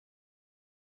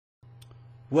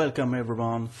Welcome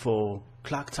everyone for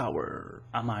Clock Tower.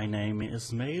 My name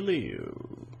is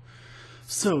Maylyw.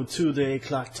 So today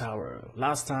Clock Tower.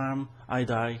 Last time I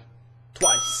died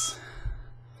twice.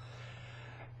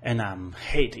 And I'm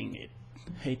hating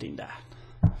that.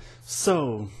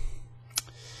 So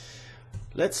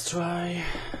let's try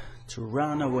to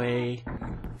run away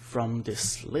from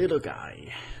this little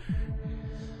guy.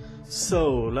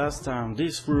 So last time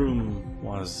this room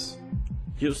was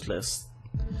useless.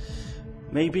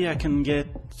 Maybe I can get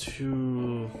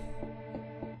to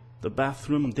the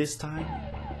bathroom this time.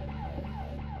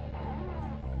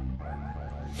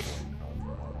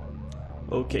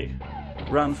 Okay,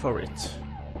 run for it.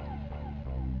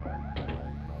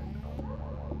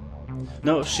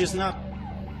 No, she's not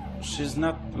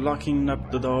locking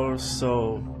up the door,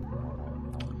 so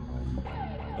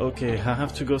okay, I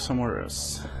have to go somewhere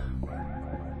else.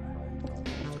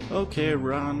 Okay,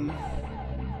 run.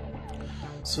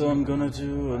 So I'm gonna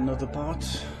do another part.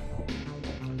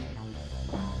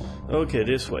 Okay,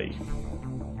 this way.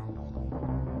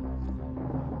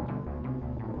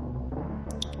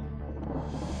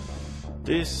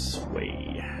 This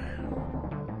way.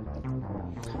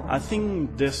 I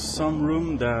think there's some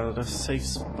room that's a safe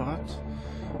spot.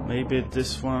 Maybe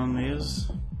this one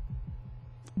is.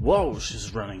 Whoa,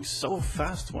 she's running so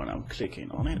fast when I'm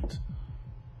clicking on it.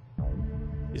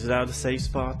 Is that a safe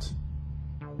spot?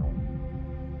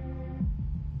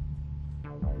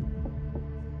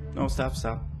 No,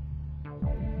 stop.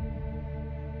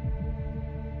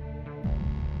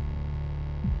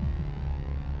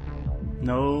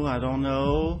 No, I don't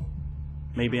know.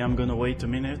 Maybe I'm gonna wait a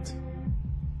minute.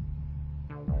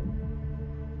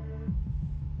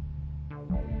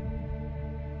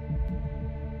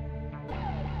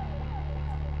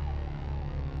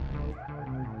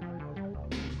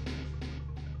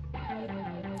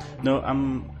 No,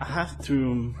 I have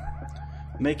to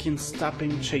make him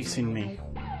stopping chasing me.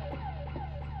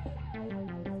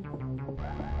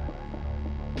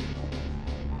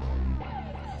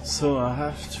 So I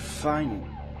have to find...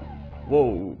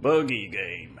 Whoa, buggy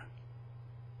game.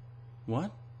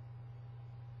 What?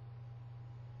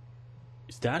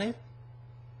 Is that it?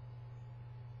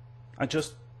 I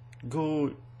just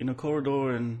go in a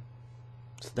corridor and...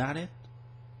 Is that it?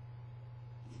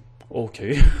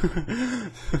 Okay.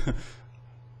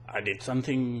 I did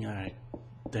something I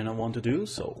didn't want to do,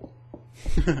 so...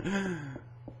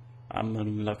 I'm a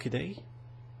lucky day.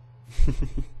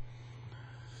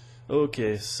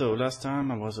 Okay, so last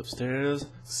time I was upstairs.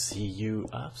 See you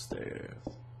upstairs.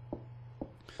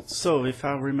 So if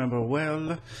I remember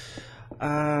well,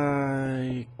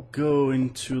 I go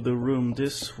into the room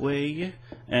this way,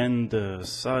 and the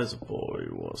size boy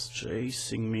was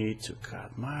chasing me to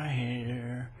cut my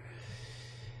hair,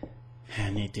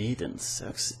 and he didn't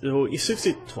succeed. Oh, he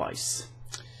succeeded twice.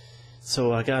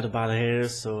 So I got a bad hair,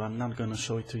 so I'm not gonna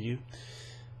show it to you.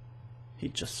 He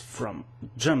just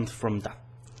jumped from that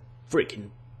freaking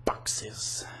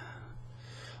boxes.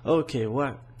 Okay,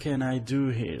 what can I do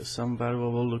here? Some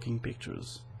valuable looking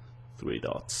pictures. 3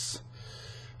 dots.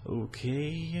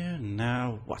 Okay,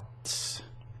 now what?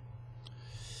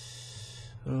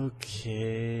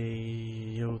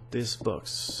 Okay, this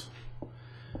box.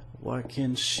 What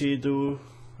can she do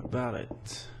about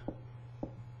it?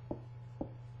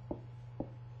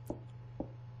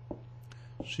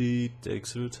 She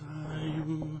takes her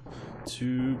time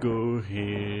to go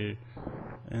here,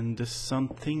 and there's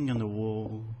something on the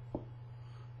wall.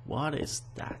 What is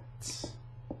that?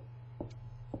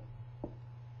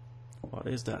 What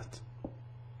is that?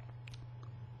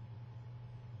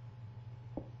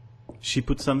 She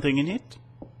put something in it?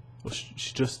 Or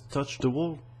she just touched the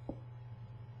wall?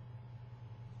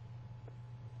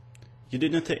 You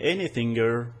didn't say anything,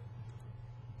 girl.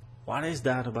 What is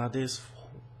that about this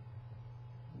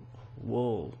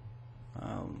wall?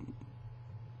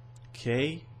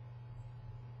 Okay.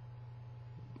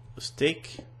 A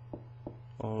stick?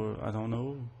 Or I don't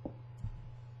know.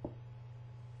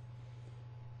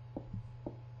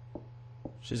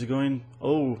 She's going...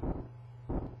 Oh.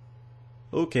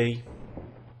 Okay.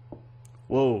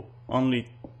 Whoa. Only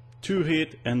 2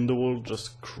 hits and the wall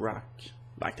just cracked.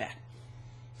 Like that.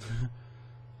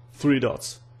 3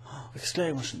 dots.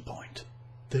 Exclamation point.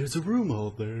 There's a room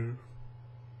out there.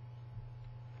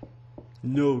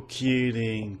 No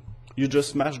kidding. You just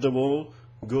smash the wall,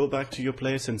 go back to your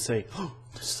place and say, oh,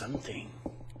 there's something.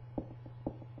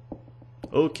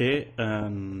 Okay,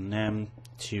 an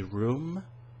empty room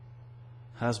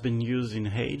has been used in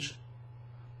age.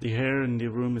 The air in the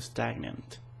room is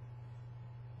stagnant.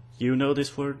 You know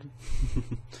this word?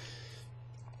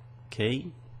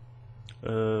 Okay.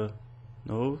 No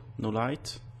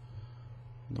light.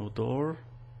 No door.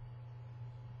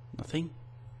 Nothing.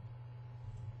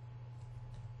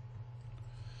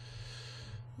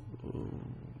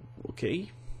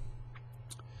 Okay.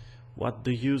 What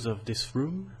the use of this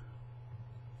room?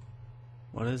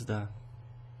 What is that?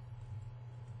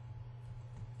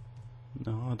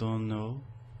 No, I don't know.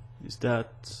 Is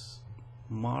that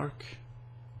mark?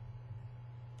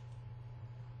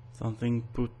 Something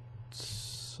put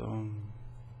some...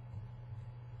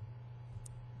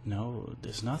 No,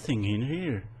 there's nothing in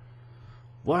here.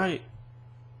 Why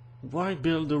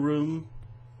build a room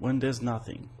when there's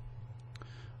nothing?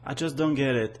 I just don't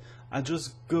get it. I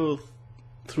just go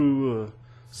through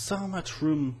so much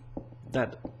room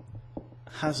that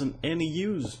hasn't any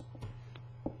use.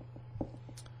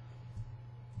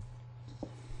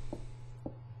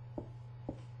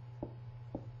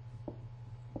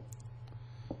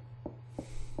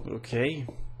 Okay,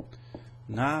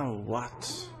 now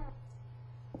what?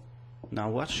 Now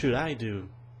what should I do?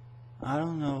 I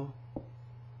don't know.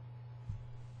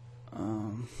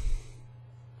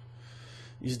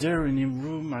 Is there any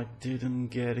room I didn't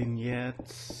get in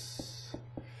yet?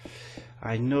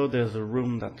 I know there's a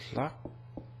room that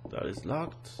is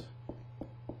locked.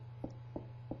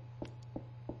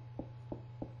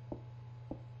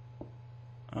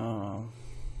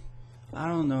 I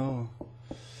don't know.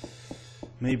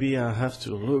 Maybe I have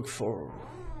to look for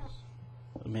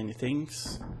many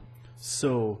things.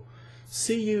 So,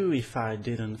 see you if I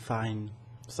didn't find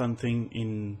something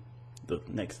in the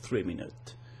next 3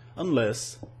 minutes.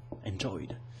 Unless,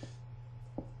 enjoyed.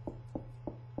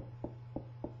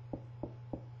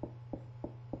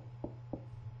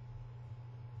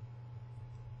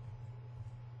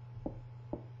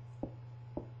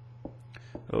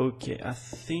 Okay, I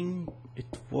think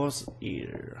it was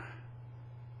here.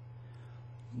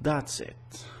 That's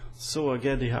it. So I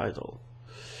get the idol.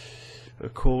 A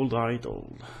cold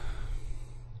idol.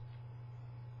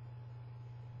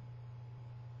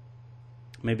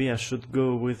 Maybe I should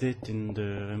go with it in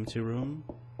the empty room.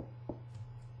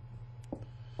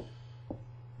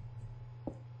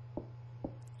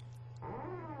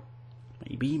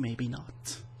 Maybe, maybe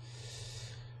not.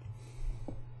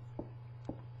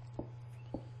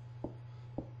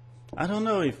 I don't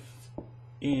know if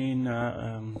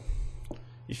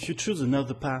if you choose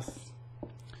another path,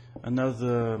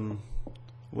 another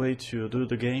way to do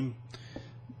the game,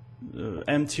 the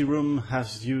empty room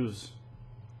has use.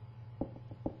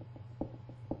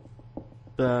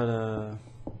 But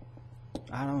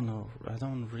I don't know. I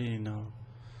don't really know.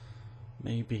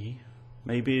 Maybe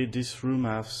this room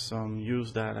has some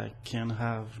use that I can't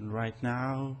have right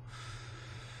now.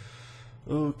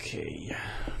 Okay.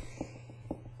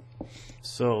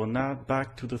 So now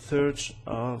back to the search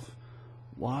of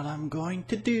what I'm going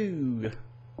to do.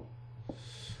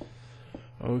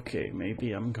 Okay,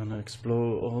 maybe I'm gonna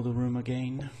explore all the room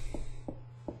again.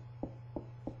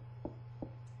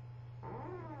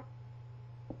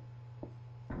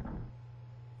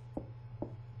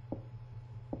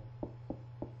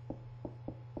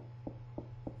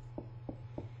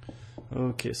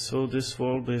 Okay, so this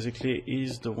wall basically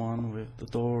is the one with the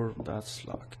door that's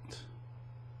locked.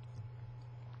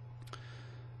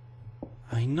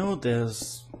 I know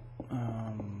there's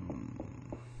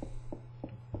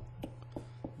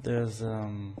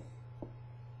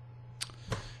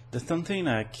something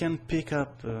I can pick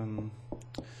up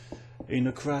in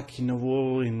a crack in the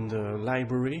wall in the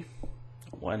library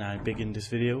when I begin this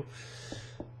video,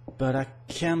 but I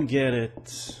can't get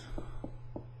it.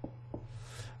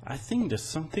 I think there's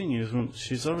something in his room.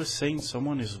 She's always saying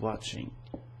someone is watching.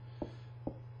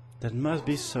 That must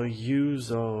be so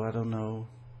used, or I don't know.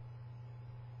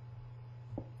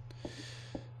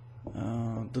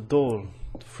 The doll,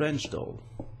 the French doll.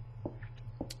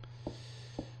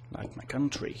 Like my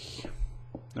country.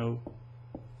 No?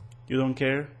 You don't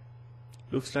care?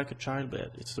 Looks like a child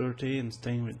bed. It's dirty and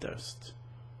stained with dust.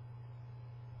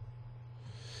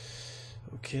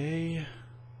 Okay.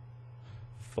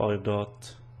 5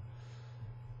 dot.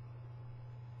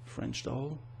 French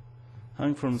doll.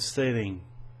 Hung from the ceiling.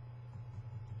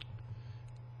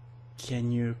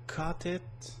 Can you cut it?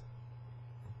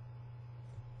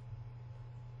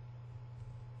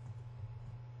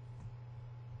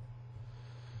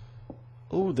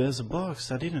 Oh, there's a box.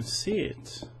 I didn't see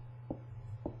it.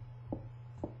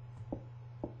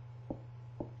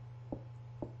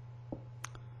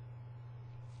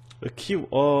 A key.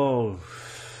 Oh,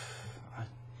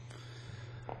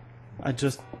 I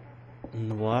just.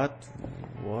 What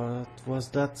was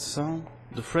that sound?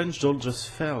 The French doll just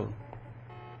fell.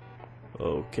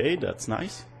 Okay, that's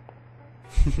nice.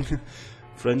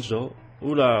 French doll.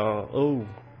 Oula. Oh.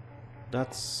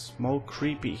 That's more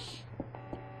creepy.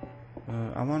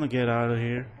 I wanna get out of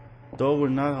here. Door will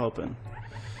not open.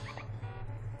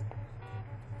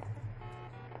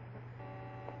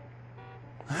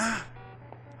 Ah!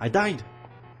 I died!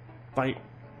 By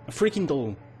a freaking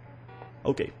doll.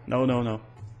 Okay, no.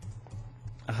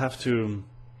 I have to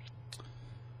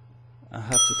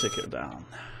take it down.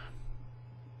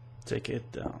 Take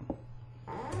it down.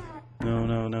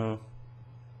 No.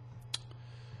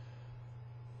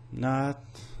 Not.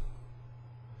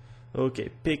 Okay,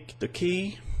 pick the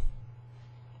key.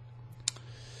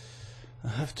 I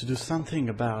have to do something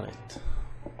about it.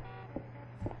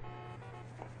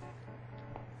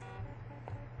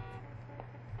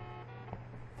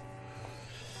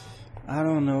 I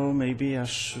don't know, maybe I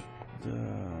should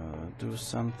do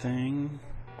something.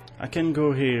 I can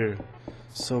go here,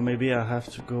 so maybe I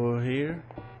have to go here.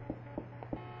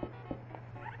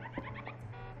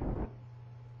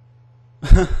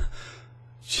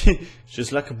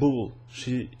 She's like a bull.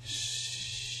 She's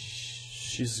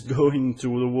going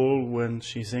to the wall when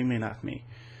she's aiming at me.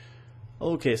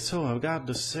 Okay, so I've got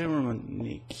the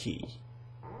ceremony key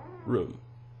room.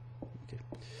 Okay.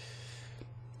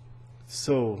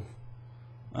 So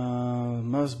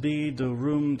must be the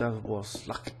room that was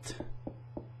locked.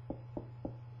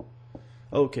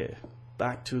 Okay,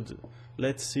 back to the.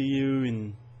 Let's see you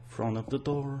in front of the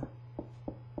door.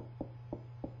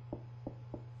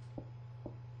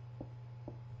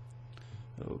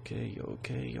 Okay.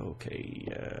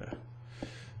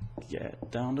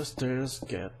 Get down the stairs.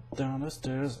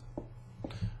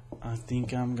 I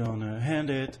think I'm gonna hand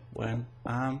it when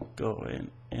I'm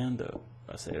going in the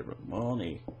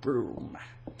ceremony room.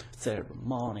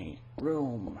 Ceremony room.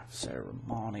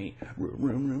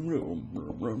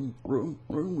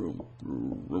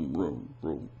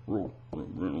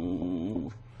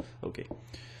 Okay.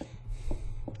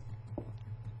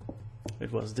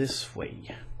 It was this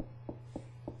way.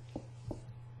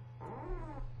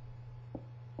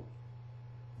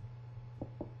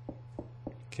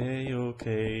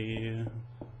 Okay.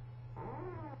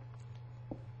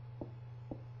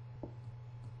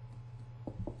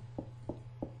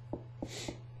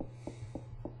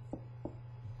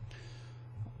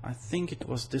 I think it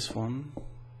was this one.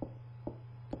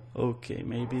 Okay,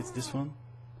 maybe it's this one.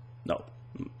 No,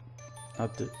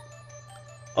 not the.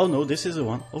 Oh no, this is the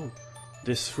one. Oh,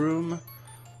 this room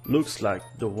looks like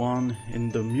the one in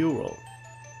the mural.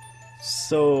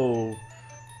 So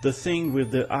the thing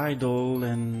with the idol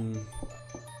and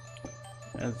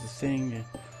the thing.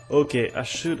 Okay, I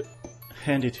should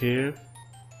hand it here.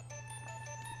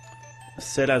 A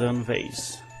celadon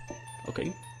vase.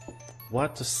 Okay.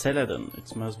 What a celadon?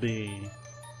 It must be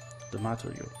the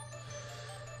material.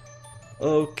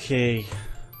 Okay.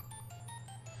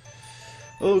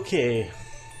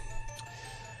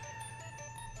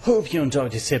 Hope you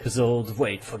enjoyed this episode.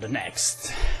 Wait for the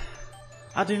next.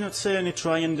 I did not say any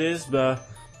trying this, but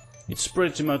it's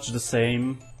pretty much the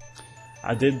same.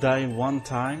 I did die one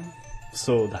time,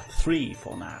 so that's 3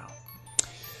 for now.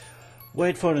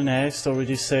 Wait for the next,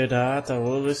 already said that, I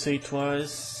will always say it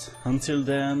twice. Until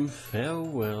then,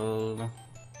 farewell.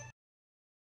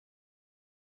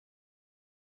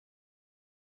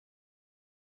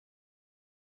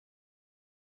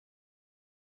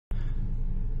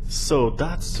 So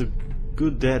that's a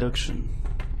good deduction.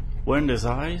 When there's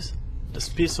eyes, there's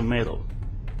a piece of metal.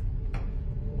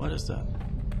 What is that?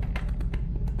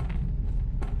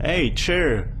 Hey,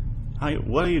 chair! Hi,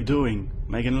 what are you doing?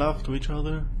 Making love to each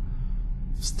other?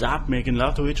 Stop making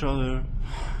love to each other.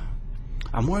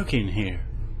 I'm working here.